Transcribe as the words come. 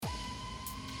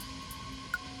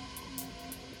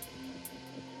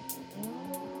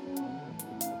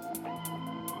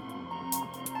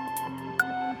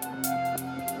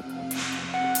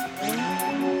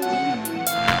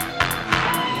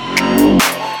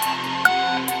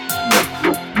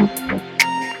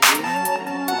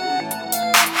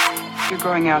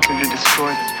going out there to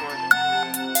destroy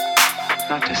them.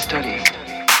 Not to study,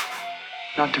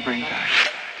 not to bring back,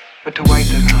 but to wipe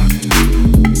them out.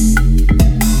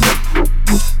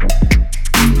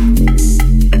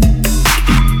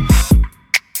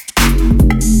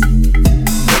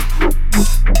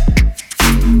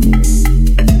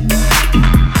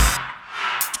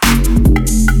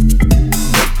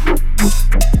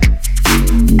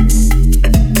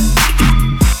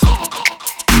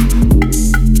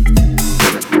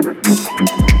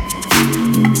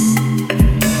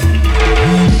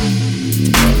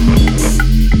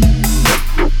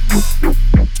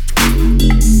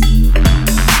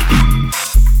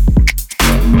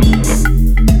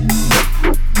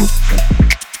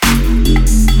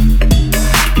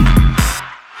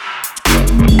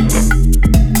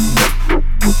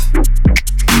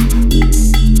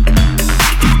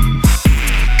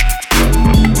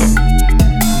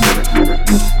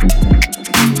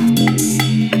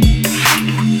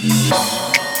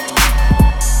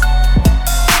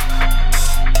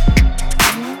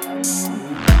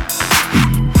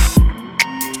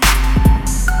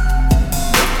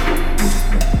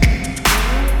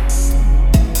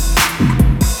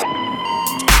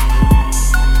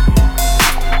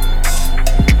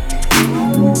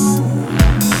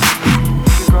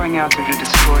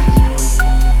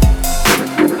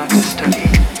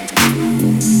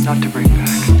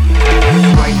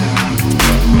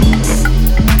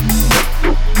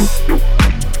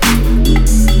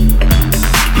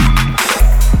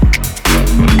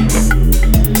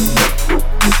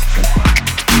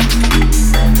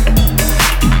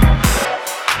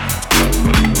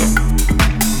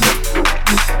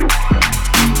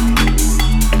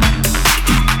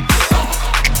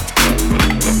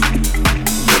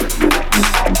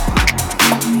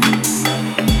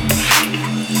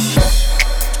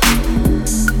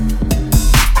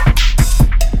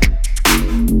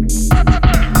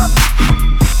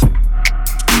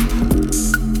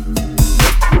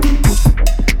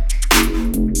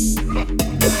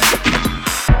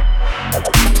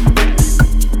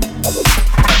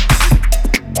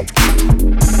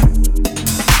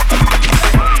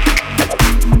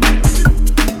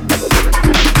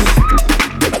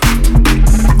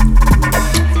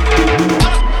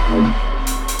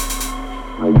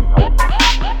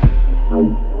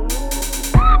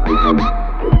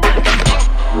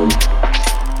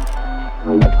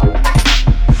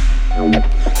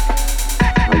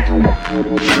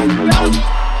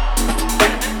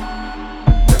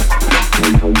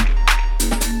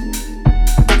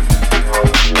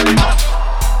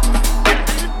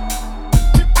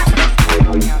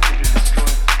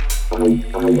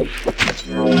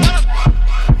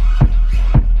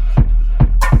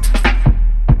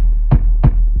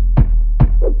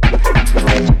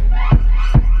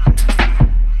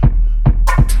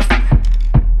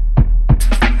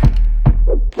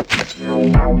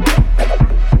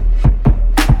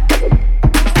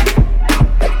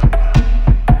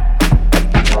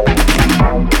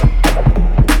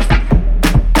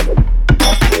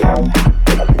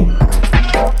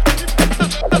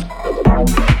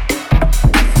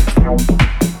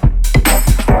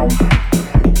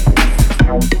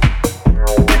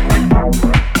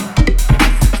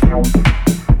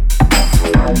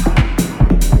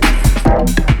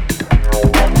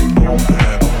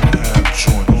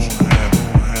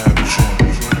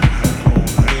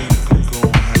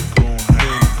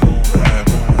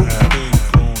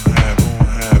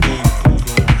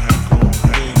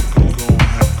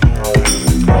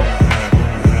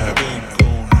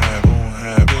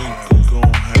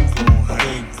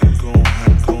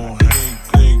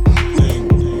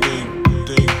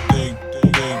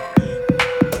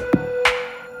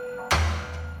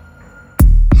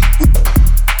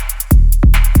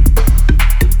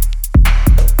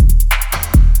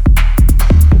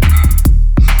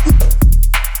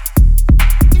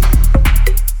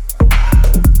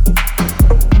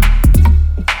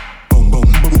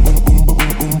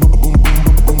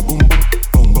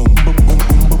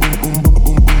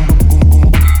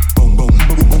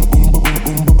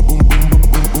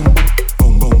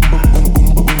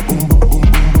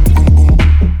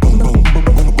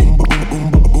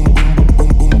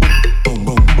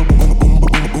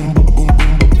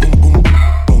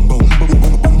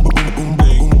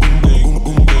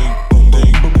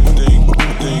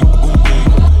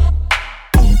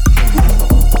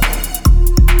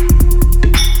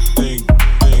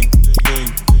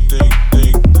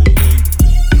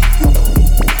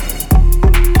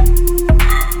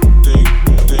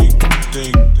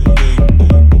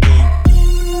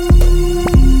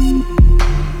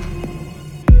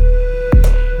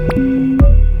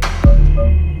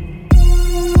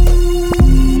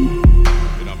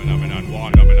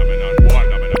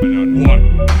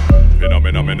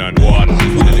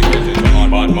 This one dedicated to all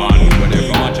bad man. Whether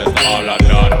you're from Manchester or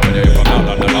London, whether you're from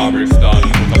London or Brixton,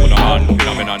 put up with a hand,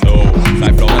 phenomenon though.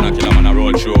 Side flow and a killer man a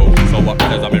road show. So what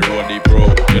brothers I'm in road deep bro.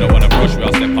 You don't wanna brush me, I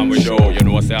step on with show. You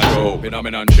know what say I show.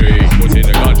 Phenomenon tree, put in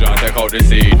the ganja and take out the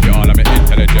seed. You all of me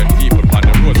intelligent people on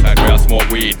the roadside where I smoke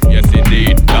weed. Yes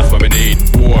indeed, that's what we need.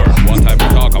 War, one time we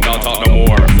talk, I'm not talk no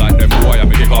more. Like them boy, I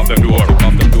make it off them door. Kick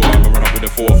off them door, I'm gonna run up with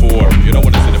the 4-4. You don't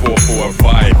wanna see the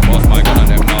 4-4-5. Boss my gun and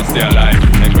them now stay alive.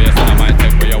 Take for your son, I might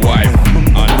take for your wife.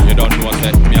 And you don't know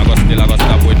set me, I go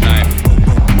stab with knife.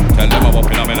 Tell them I'm up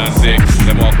in a man and 6.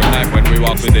 Them walk with knife when we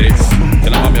walk with 6.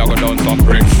 Tell them I go down some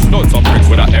bricks. Down some bricks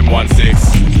with a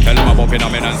M16. Tell them I'm up in a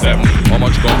man and 7. How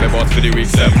much gun me bought for the week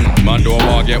 7? Man don't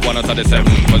want get 1 out of the 7.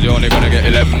 Cause you only gonna get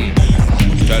 11.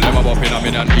 Tell them I'm up in a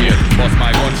man and 8. Bust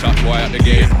my gunshot boy at the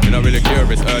gate. You don't really care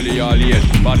if it's early or late.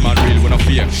 Bad man real when I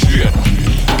fake straight.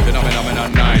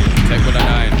 Phenomenon 9, take with a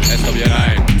 9,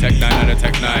 SW9, Tech 9 and a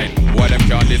Tech 9. Boy them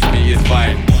can't diss me is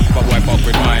fine. But boy fuck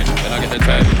with mine, then I get the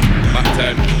 10, Mac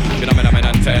 10,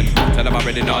 Phenomenon 10. Tell them I'm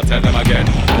ready now, tell them again,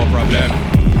 no problem.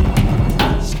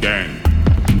 Skeng,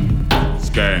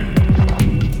 skeng,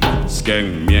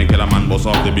 skeng. Me and Killer Man boss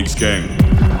off the big skeng.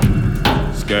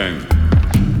 Skeng,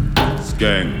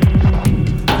 skeng,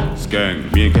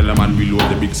 skeng. Me and Killer Man reload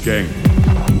the big skeng.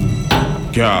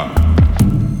 Car.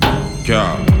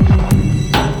 Car,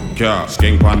 car,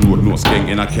 skeng pan road, no skeng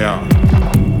in a car.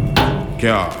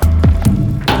 Car,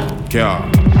 car,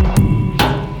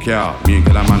 car. Me and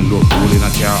Killer Man look roll in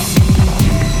a car.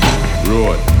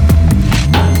 Road,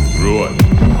 road,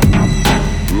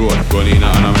 road. Gun in a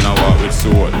hand, I'm in a walk with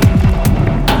sword.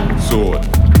 Sword,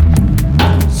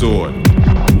 sword,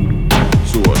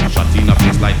 sword. Shot in a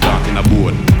face like dark in a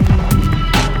board.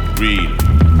 Read,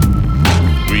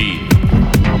 read.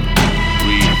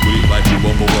 Put it like you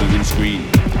bumble welding screen.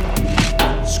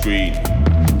 Screen.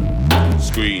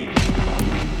 Screen.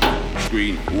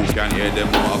 Screen. Who can hear them?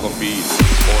 Who I go feed?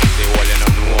 But they all you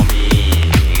don't know me.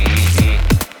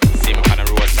 See me on the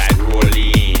roadside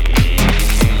rolling.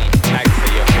 Like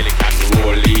say your pelican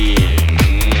rolling.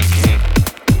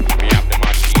 Me have the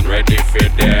machine ready for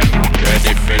them.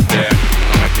 Ready for them.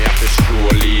 Now me have to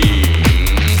strolling.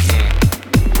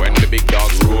 When the big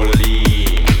dog rolling.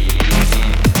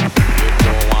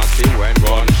 When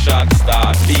gunshot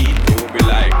start beat, you be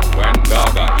like when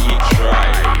dog a eat try.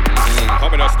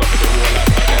 Come and stop in the wall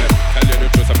after them. Tell you the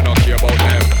truth, I'm not care about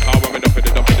them. How when me dump it,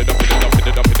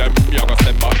 them. Me a go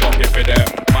send my dump here for them.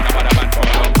 Man, I'm a man for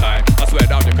a long time. I swear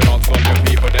down you can also your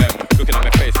people them. Looking at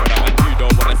my face when I'm you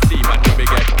don't wanna see man when we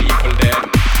get people then.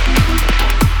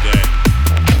 Then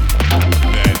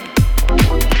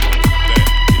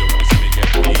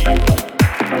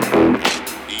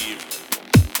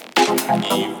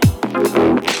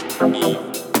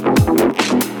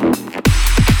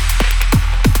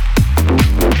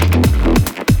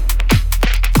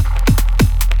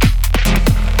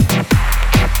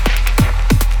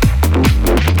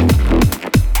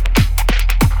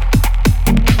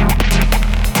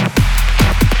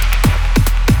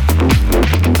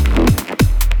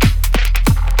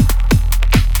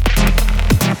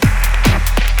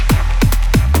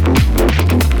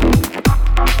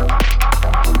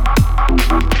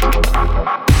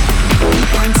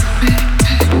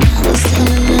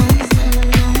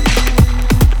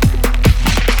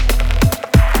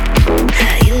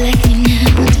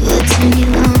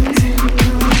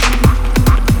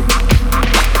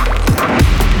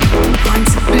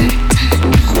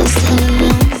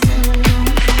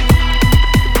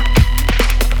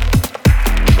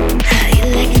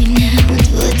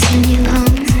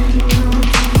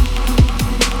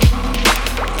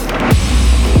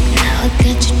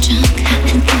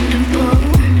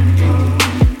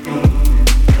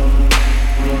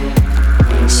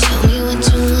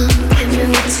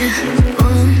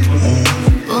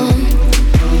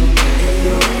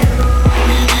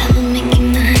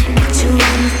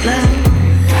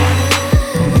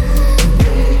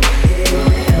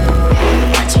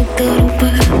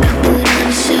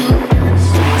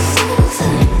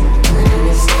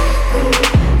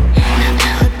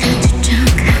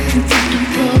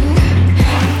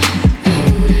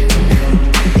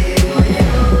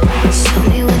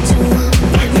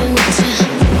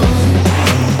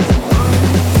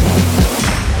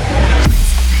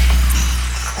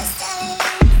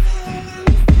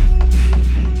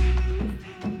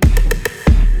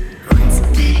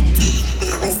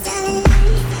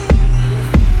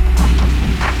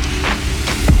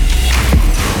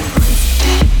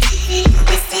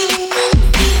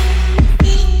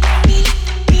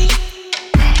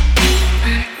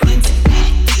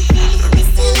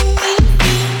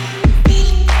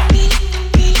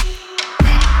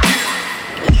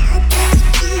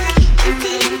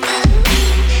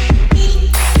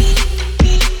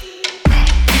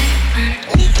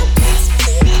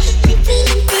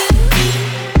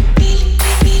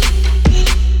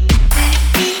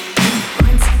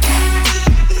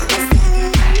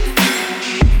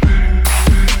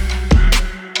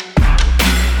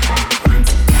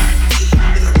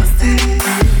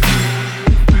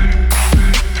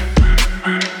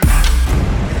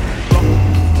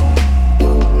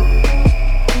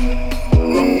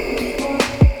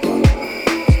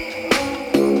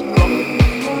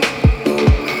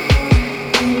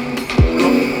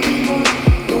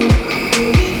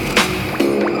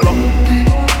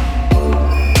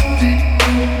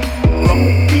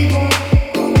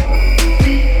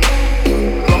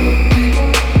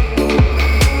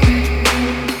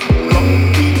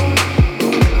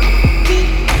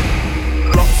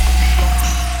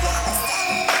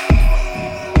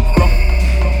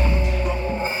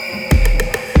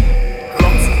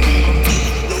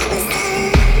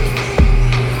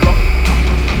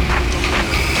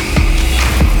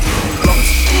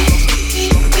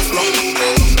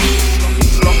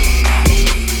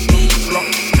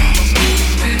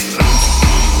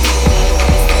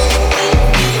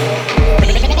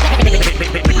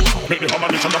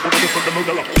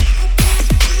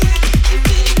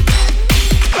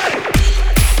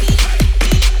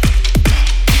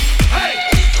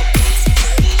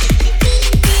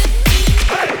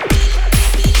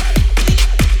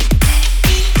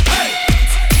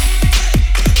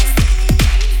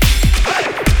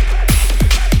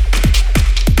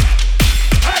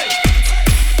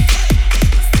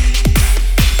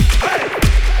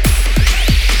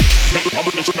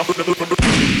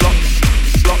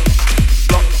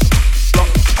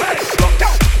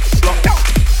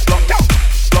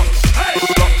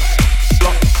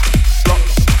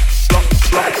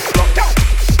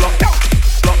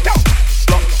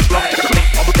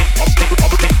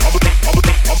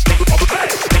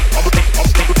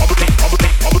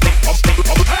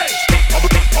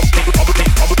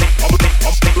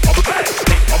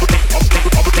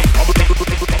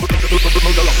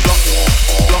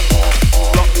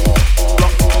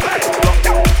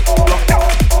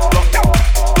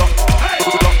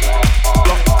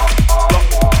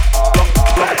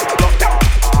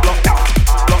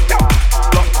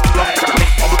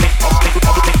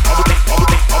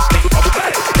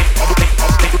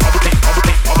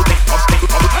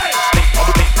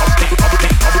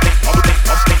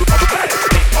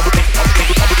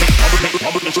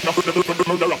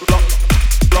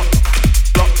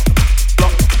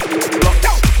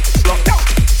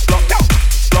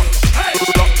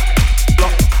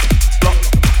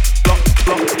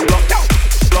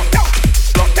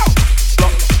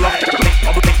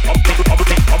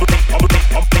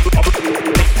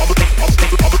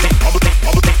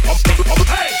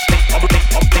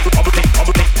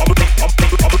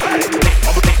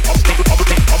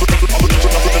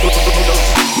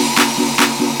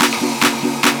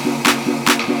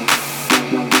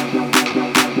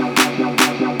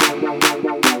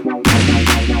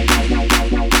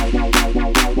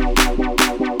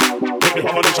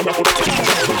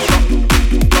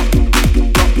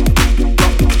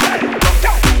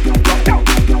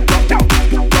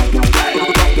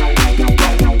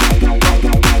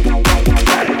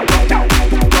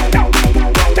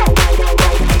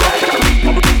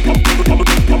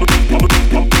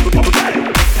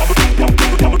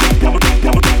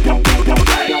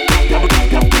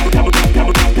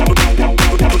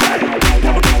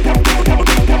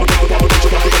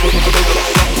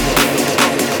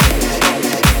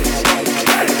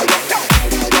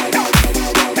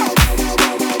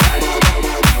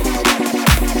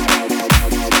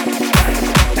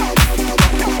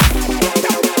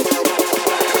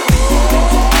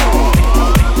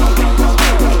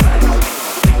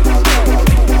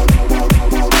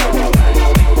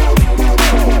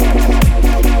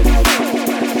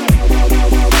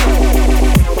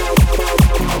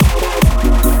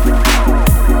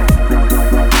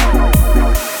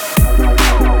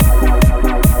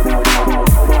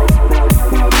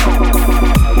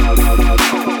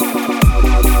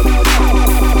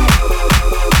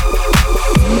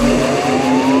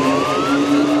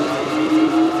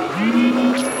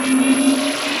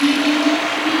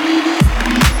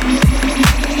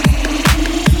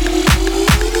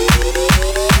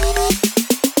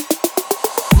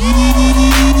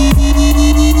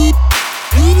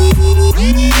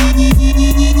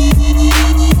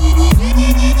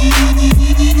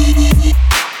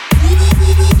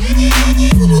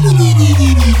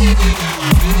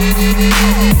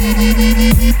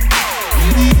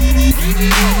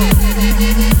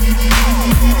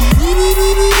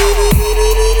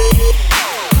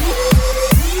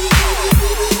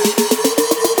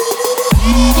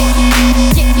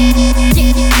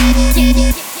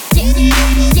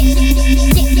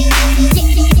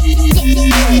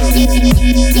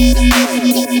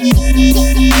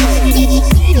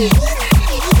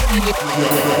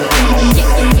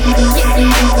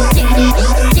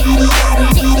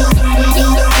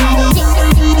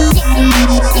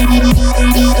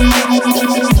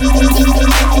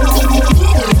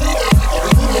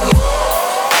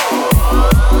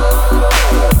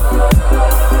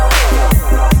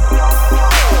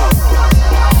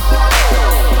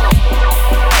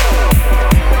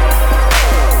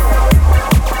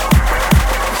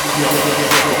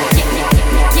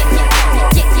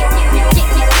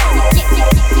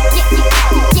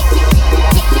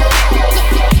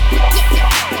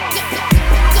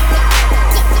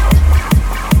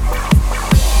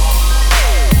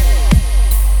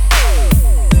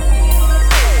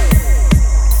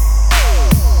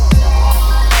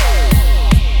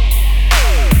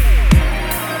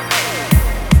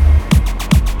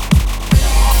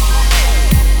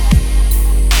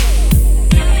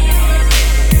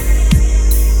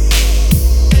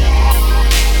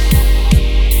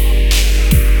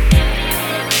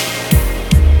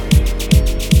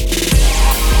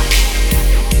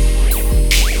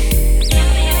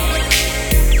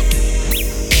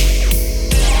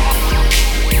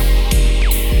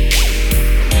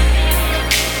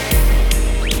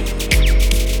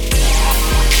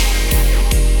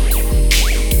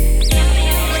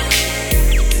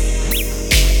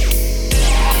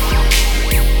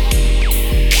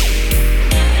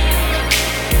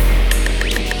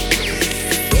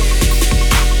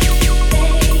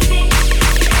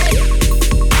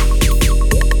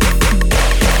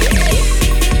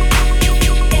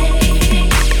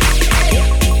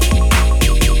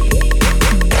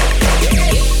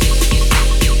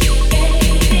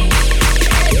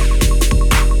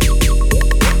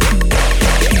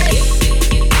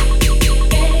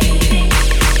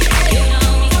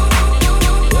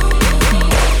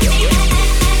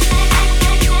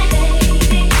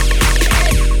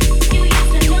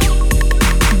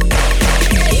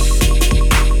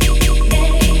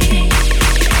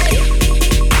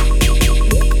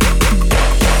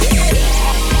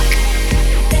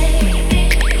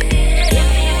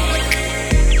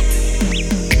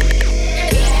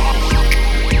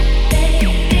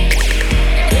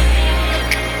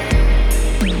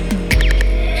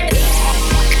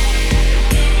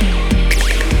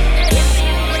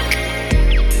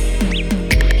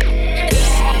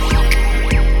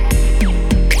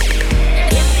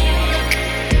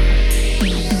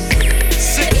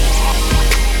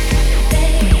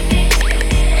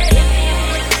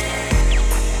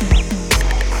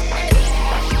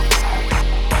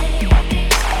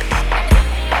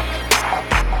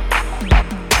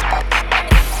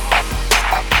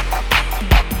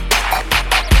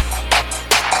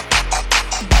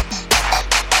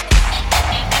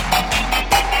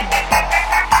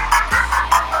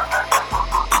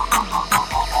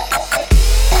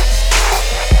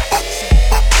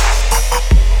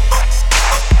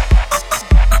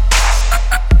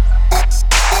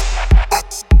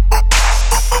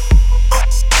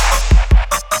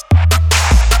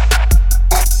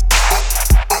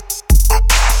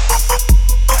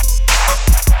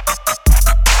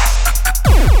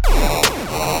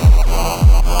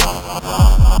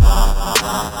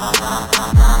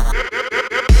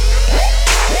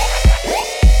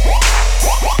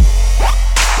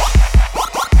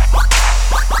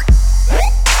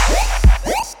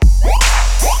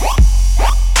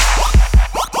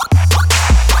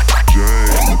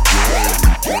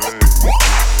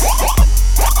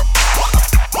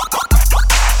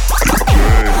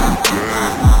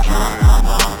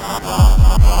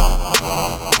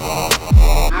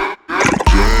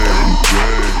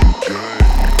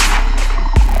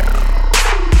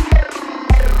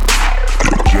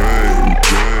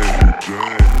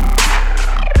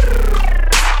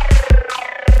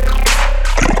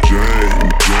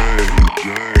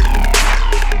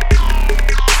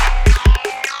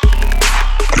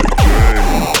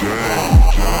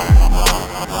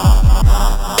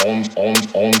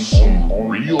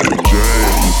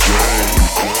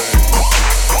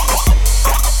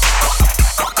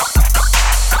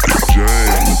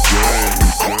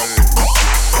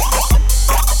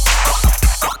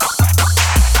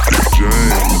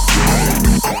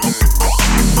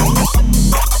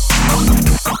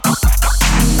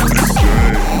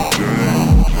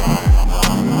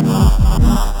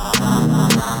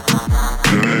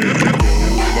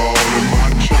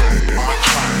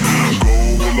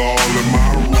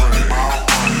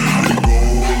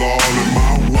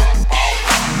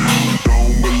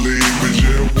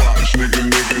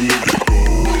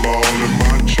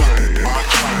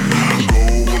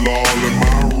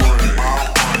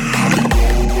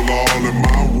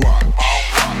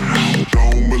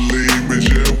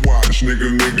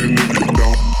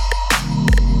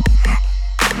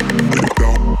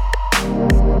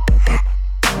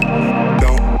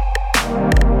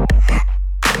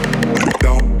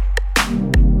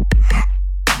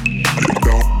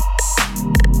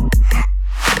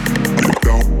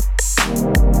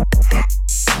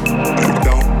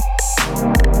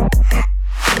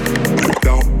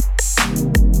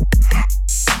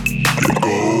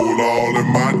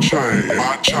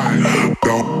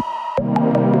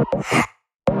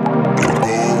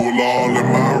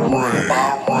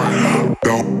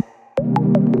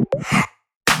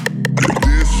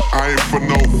ain't for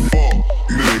no fuck,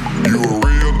 nigga. You a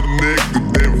real nigga,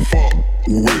 then fuck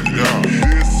with ya.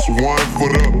 This one for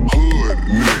the hood,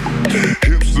 nigga.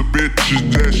 Hips the bitches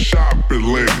that shop at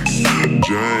Lennox.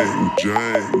 Jang,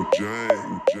 jang,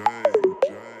 jang, jang,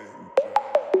 jang.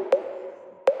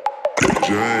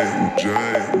 Jang,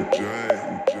 jang,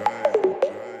 jang, jang.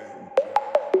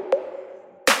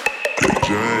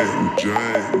 Jang,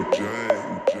 jang, jang,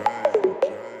 jang.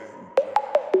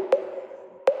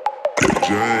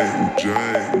 Jang,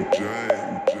 jang,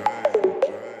 jang, jang.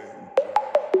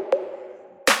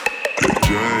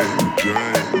 Jang,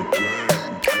 jang, jang.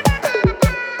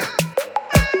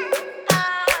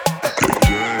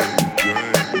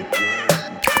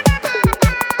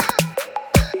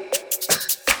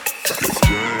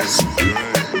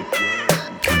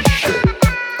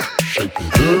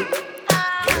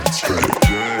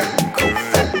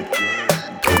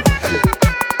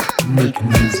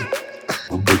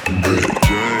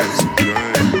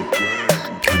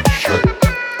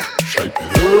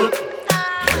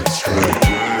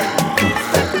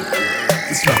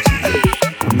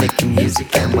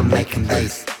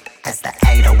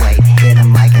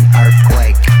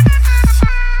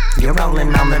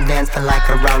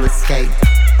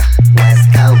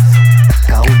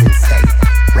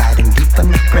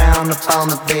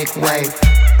 Wave.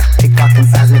 TikTok and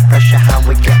seismic pressure, how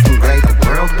we're getting great. A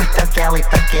world without galley,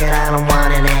 fuck it, I don't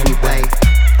want it anyway.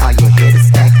 Are you here to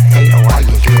spectate or are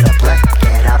you here to play?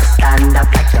 Get up, stand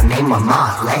up like your name on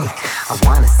Marley. I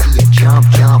wanna see you jump,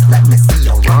 jump, let me see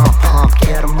you romp, pump.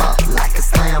 Get 'em up like a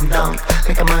slam dunk,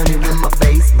 make a money with my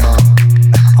bass bump.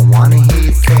 I wanna hear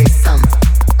you say something,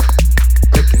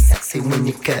 looking sexy when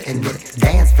you're cutting it.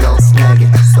 Dance floor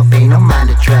snugging, so pay no mind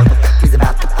to trouble. He's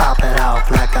about to pop it off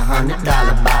like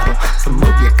 $100 bottle. So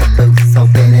move your caboose,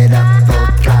 open it up full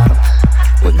throttle.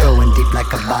 We're going deep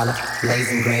like a baller,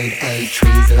 blazing grade A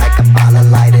trees like a baller.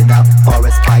 Light it up,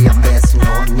 forest fire, best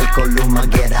no. Nico Luma,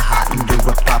 get it hot and do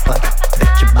it proper.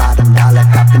 Bet your bottom dollar,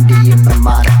 copping D in the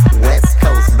model. West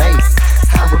Coast bass,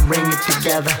 how we bring it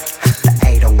together. The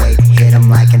 808 hit 'em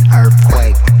like an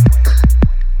earthquake.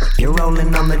 You're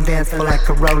rolling on the dance floor like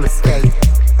a roller skate.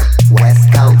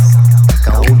 West Coast,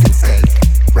 Golden State,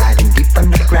 riding deep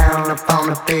underground up on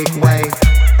a big wave.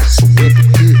 So whip it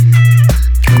good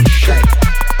and shake,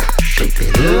 shape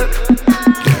it up,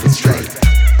 get it straight.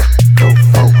 Go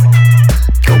forward,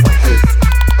 go ahead.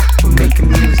 We're making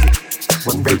music,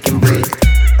 we're breaking bread.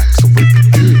 So whip it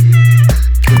good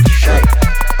and shake,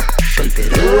 shape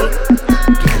it up,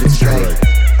 get it straight.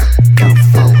 Go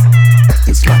forward,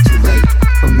 it's not too late.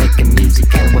 We're making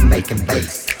music and we're making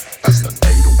bass. That's the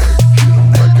 808, hit 'em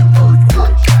like an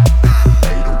earthquake.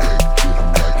 808, hit 'em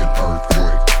like an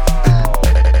earthquake.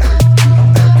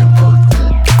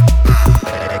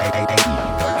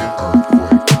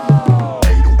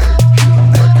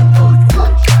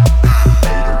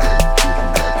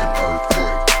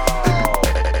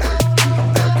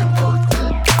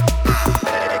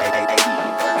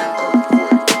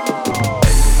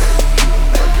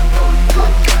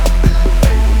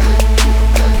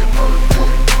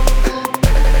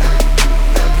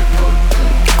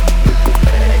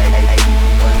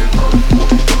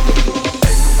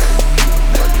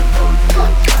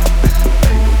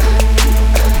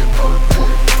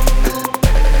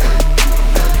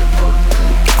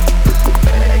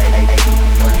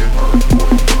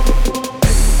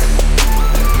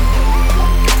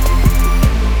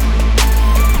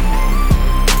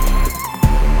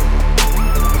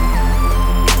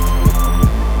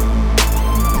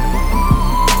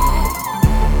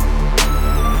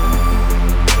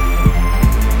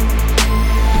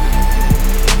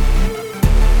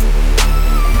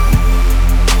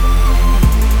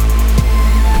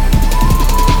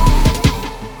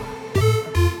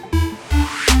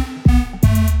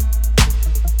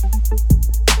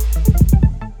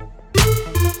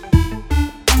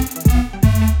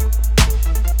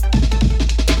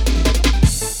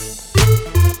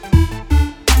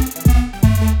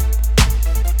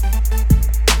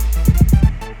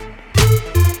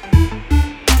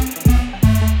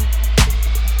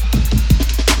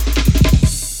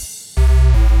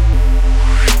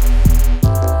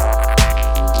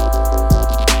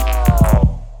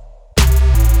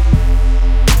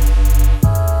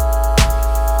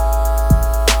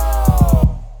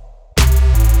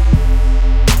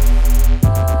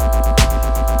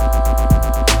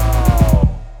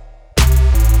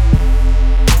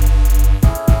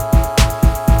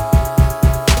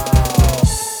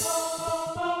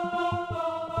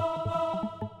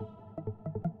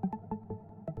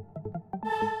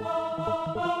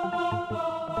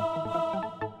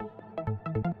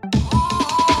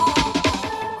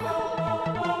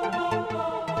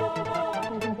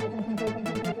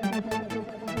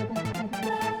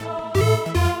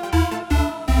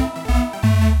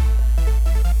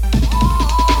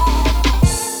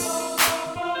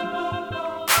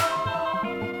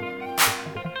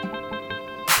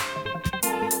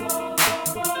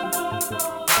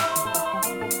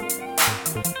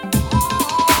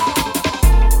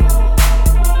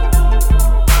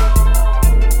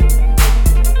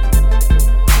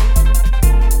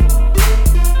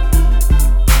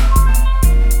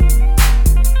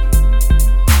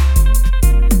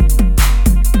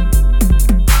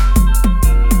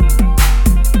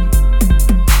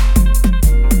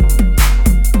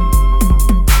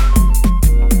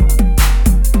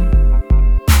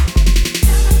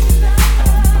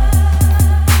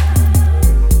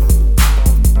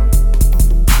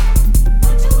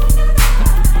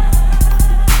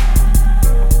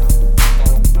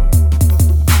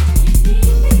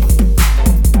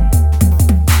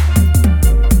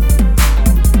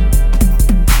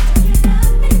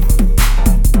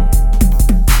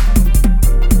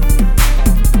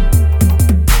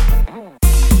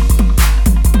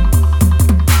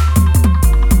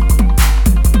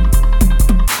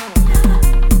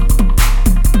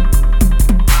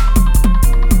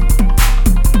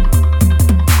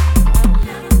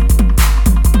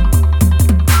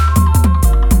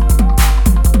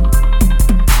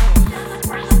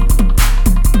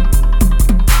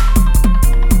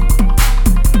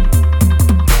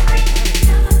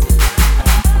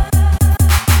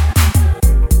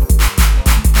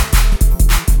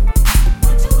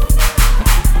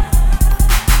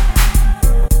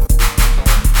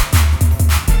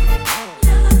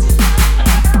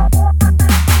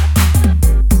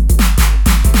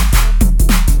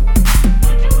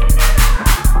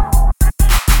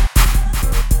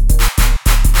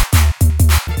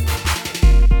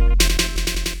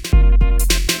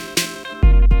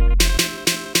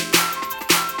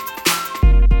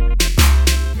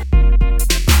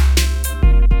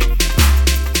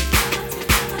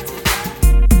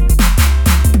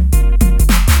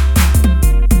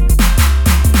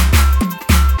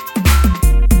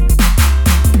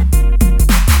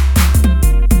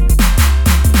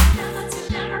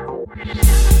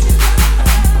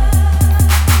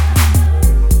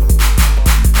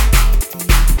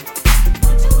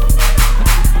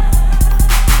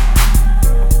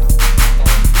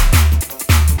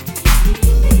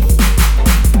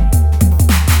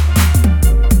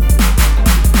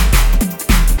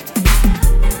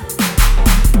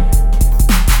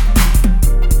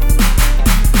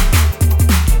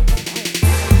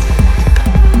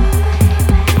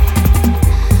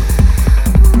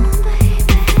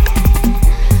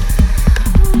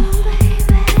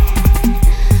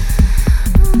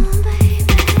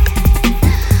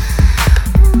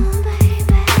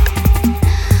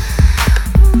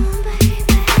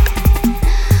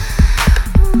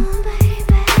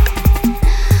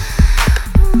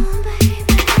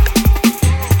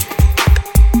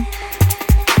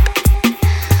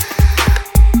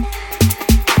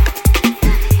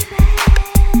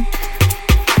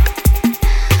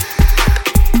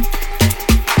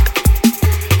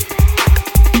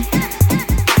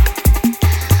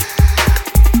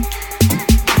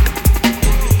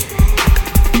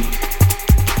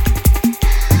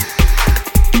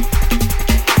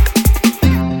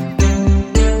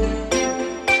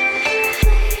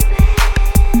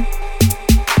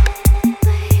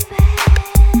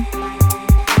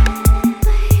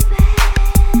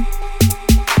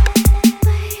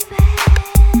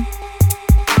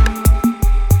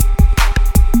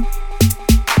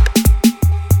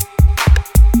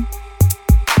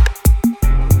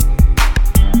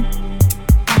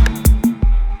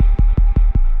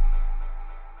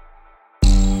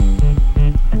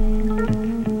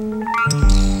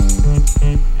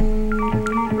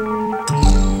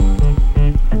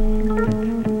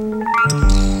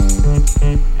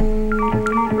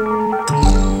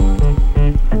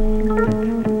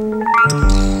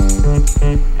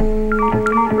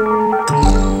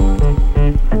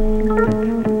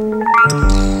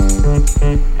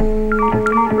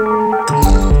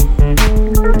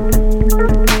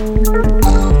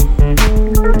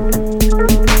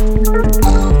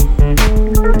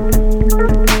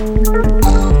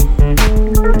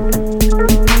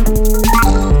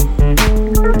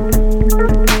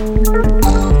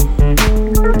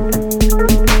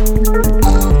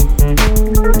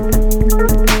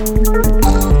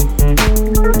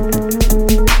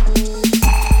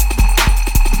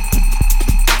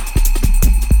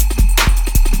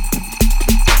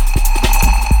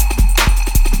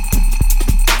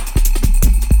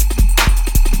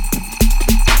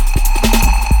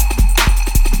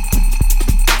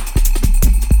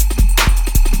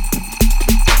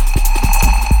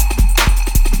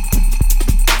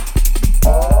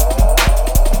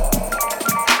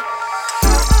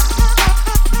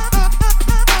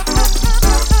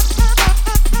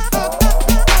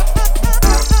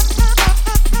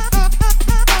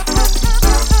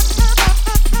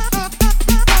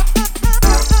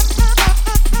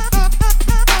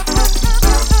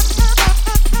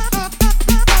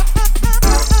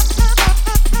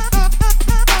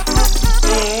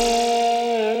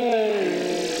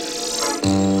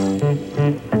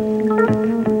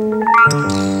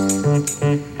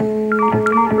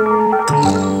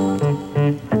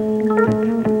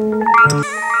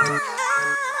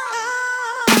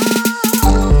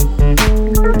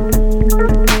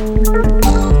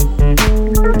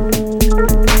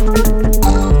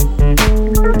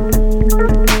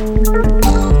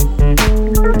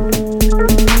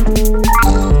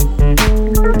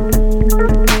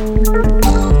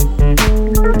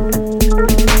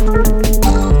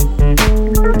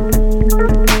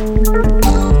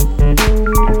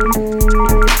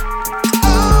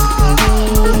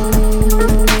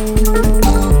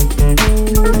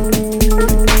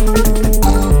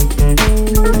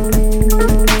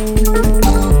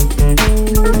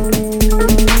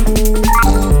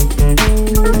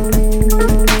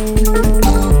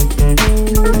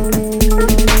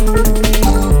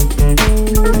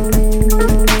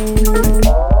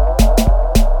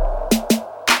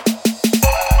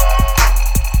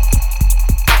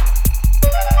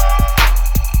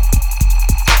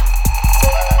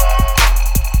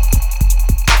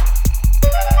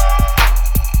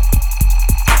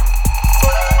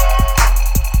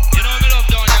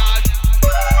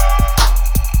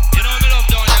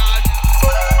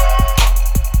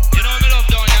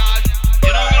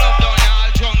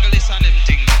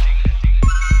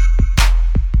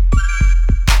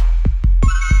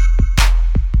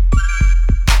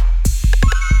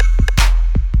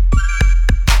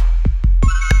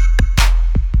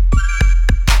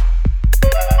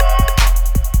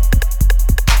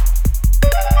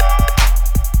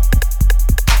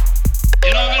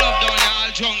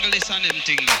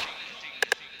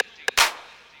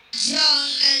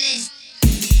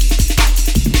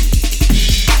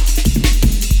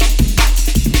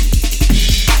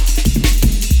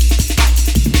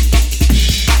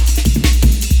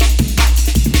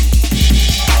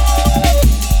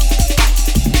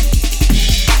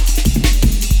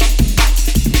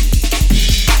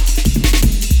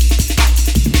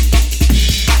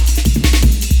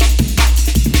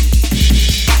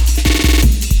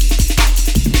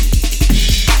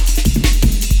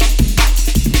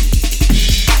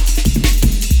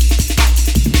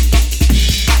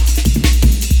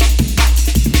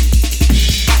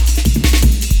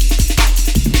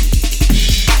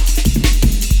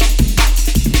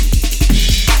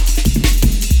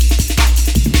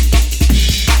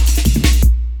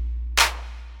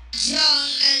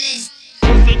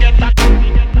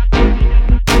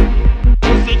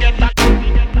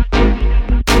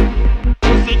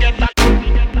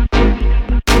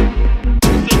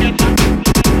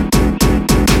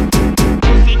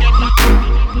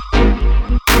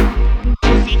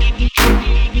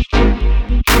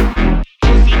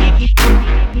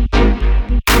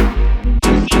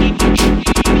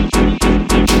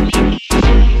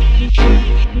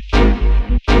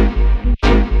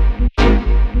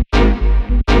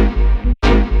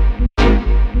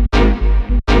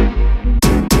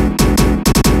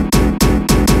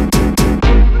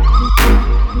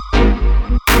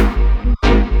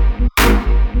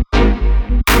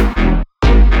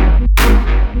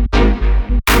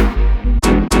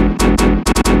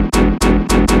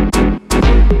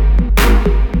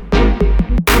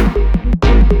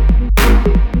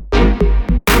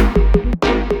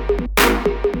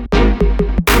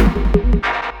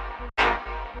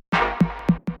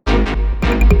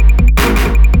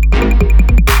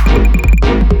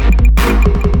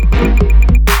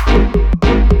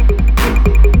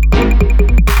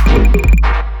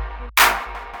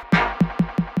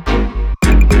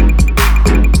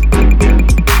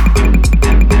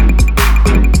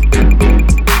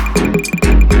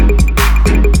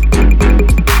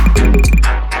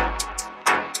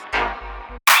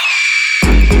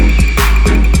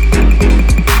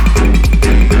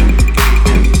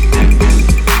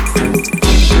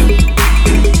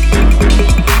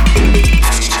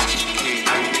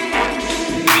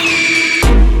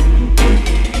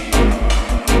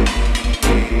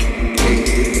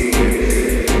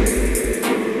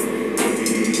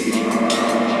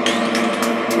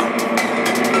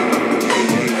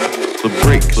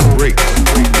 break.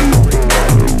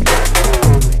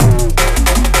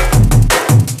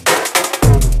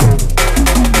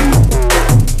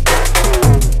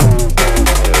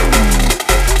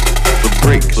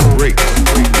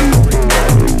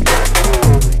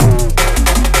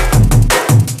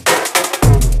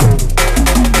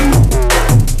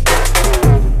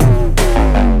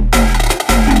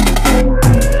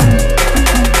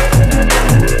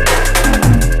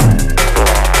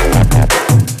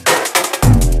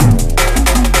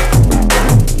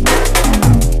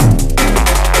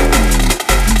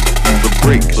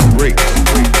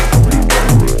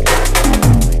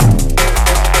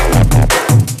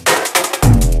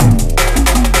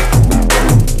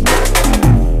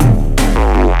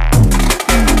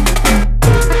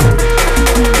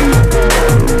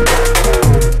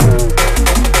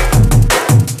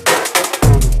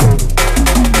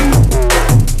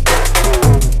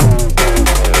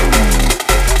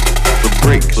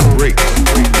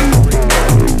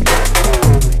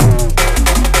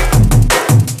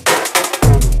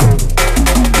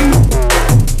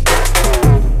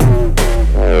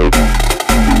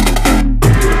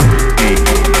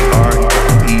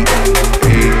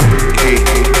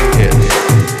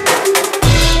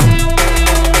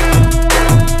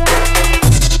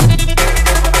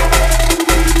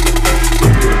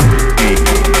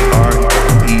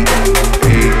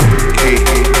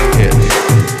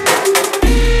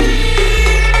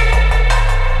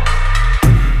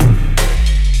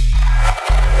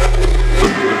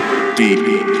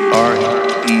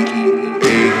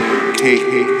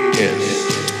 is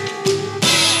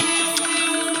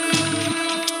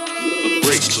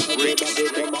break.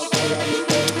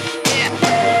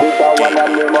 One of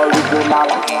them original.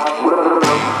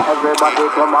 Everybody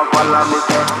come and follow me,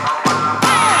 say.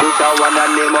 This a one of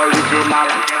them original.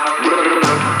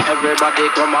 Everybody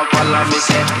come and follow me,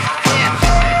 say.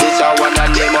 This a one of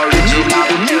them original.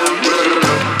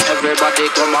 Everybody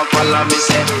come and follow me,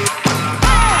 say.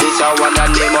 This a one of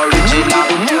them original.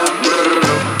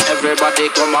 Everybody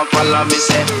come and follow me,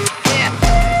 say.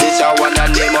 This a one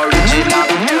of them original.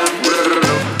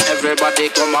 Everybody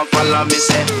come and follow me,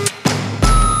 say.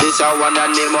 This a one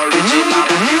and name original.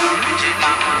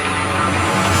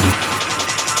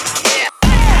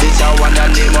 This a one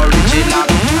and name original.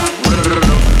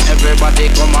 Everybody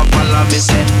come and follow me,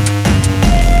 say.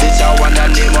 This a one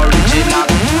and name original.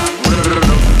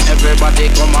 Everybody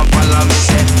come and follow me,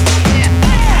 say.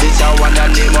 This a one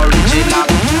and name original.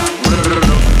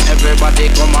 Everybody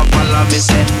come and follow me,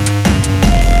 say.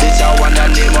 This a one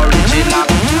and name original.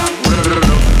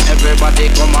 Everybody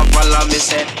come and follow me,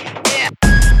 say.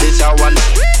 This a one,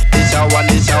 this a one,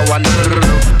 this a one.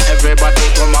 Everybody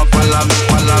come and follow me,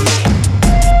 follow me.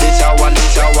 This a one,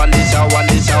 this a one, this a one,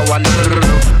 this a one.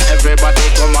 Everybody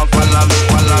come and follow me,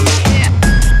 follow me.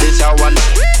 This a one,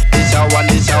 this a one,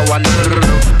 this a one.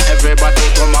 Everybody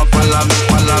come and follow me,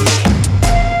 follow me.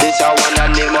 This a one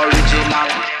and name original.